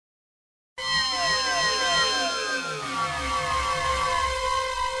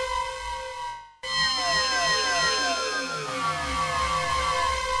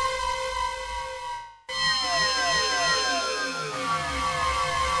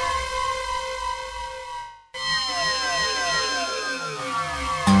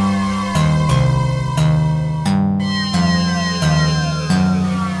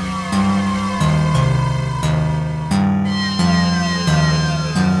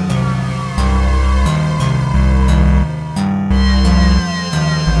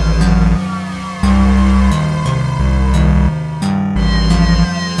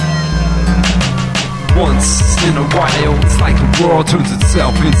in a while. It's like the world turns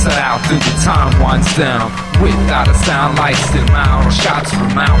itself inside out, then the time winds down. Without a sound, lights dim out, shots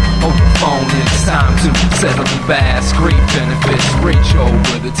from out. Hold the phone, it's time to settle the bass. Great benefits, reach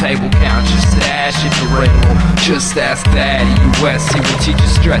over the table, count your stash if you're able. Just ask Daddy US, he will teach you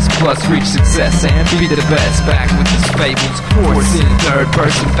stress plus reach success and be the best. Back with his fables, force in third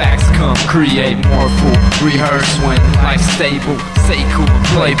person, facts come, create more fool. Rehearse when life's stable, stay cool and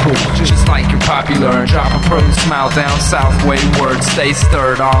playful, just like you're popular. And drop a pro smile down south wayward, stay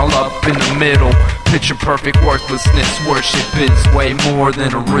stirred all up in the middle. Picture perfect worthlessness, worship is way more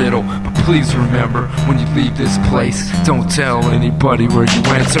than a riddle. But please remember, when you leave this place, don't tell anybody where you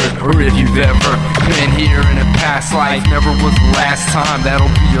entered, or if you've ever been here in a past life. Never was the last time,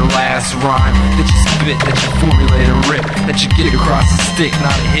 that'll be your last rhyme. That you spit, that you formulate a rip, that you get across the stick,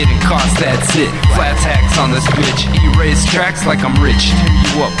 not a hidden cost, that's it. Flat tax on this bitch, erase tracks like I'm rich, tear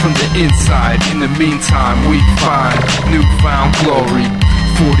you up from the inside. In the meantime, we find newfound glory.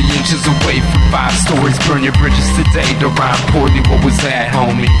 40 inches away from 5 stories, burn your bridges today to rhyme poorly. What was that,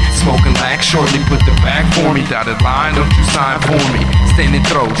 homie? Smoking lax, shortly put the back for me. Dotted line, don't you sign for me. Standing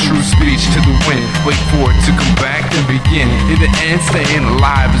throw, true speech to the wind. Wait for it to come back, then begin. In the end, staying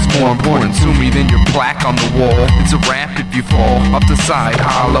alive is more important to me than your plaque on the wall. It's a rap if you fall off the side,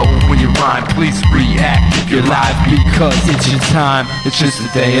 hollow when you rhyme. Please react if you're live, because it's your time. It's just a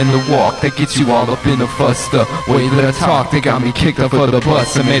day in the walk that gets you all up in the fuss. The way that I talk, they got me kicked up for the bus.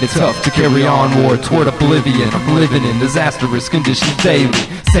 I made it tough to carry on war toward oblivion. I'm living in disastrous conditions daily.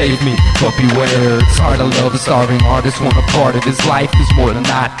 Save me, but beware. It's hard to love a starving artist. Want a part of his life is more than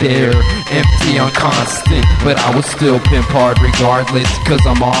not there. Empty on constant, but I will still pimp hard regardless, cause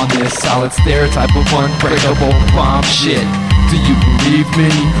I'm on this solid stare type of unbreakable bomb shit. Do you believe me?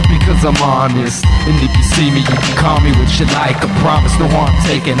 Because I'm honest. And if you see me, you can call me what you like. I promise no harm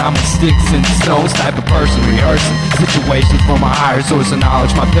taken. I'm a sticks and stones type of person, rehearsing situations from a higher source of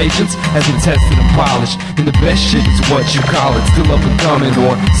knowledge. My patience has been tested and polished, and the best shit is what you call it. Still up and coming,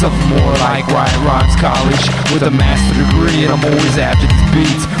 or something more like Riot Rhymes College with a master degree. And I'm always after these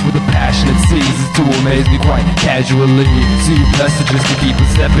beats with a passion that seizes to amaze me quite casually. See you messages to keep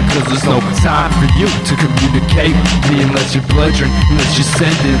us epic, cause there's no time for you to communicate with me unless you're bludgeon, unless you're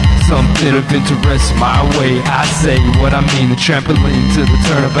sending something of interest my way. I say what I mean, the trampoline to the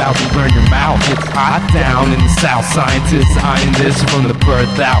turnabout to burn your mouth. It's hot down in the south, scientists eyeing this from the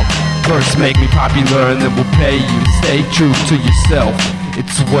birth out. First make me popular and then we'll pay you. Stay true to yourself.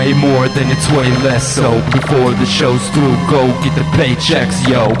 It's way more than it's way less, so before the show's through, go get the paychecks,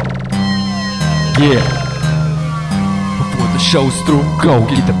 yo. Yeah. Before the show's through, go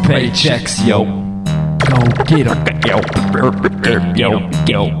get the paychecks, yo. Go get 'em,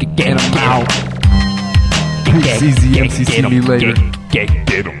 yo, get 'em out. Peace, easy MC, see me later. Get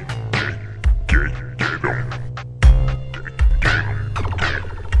 'em.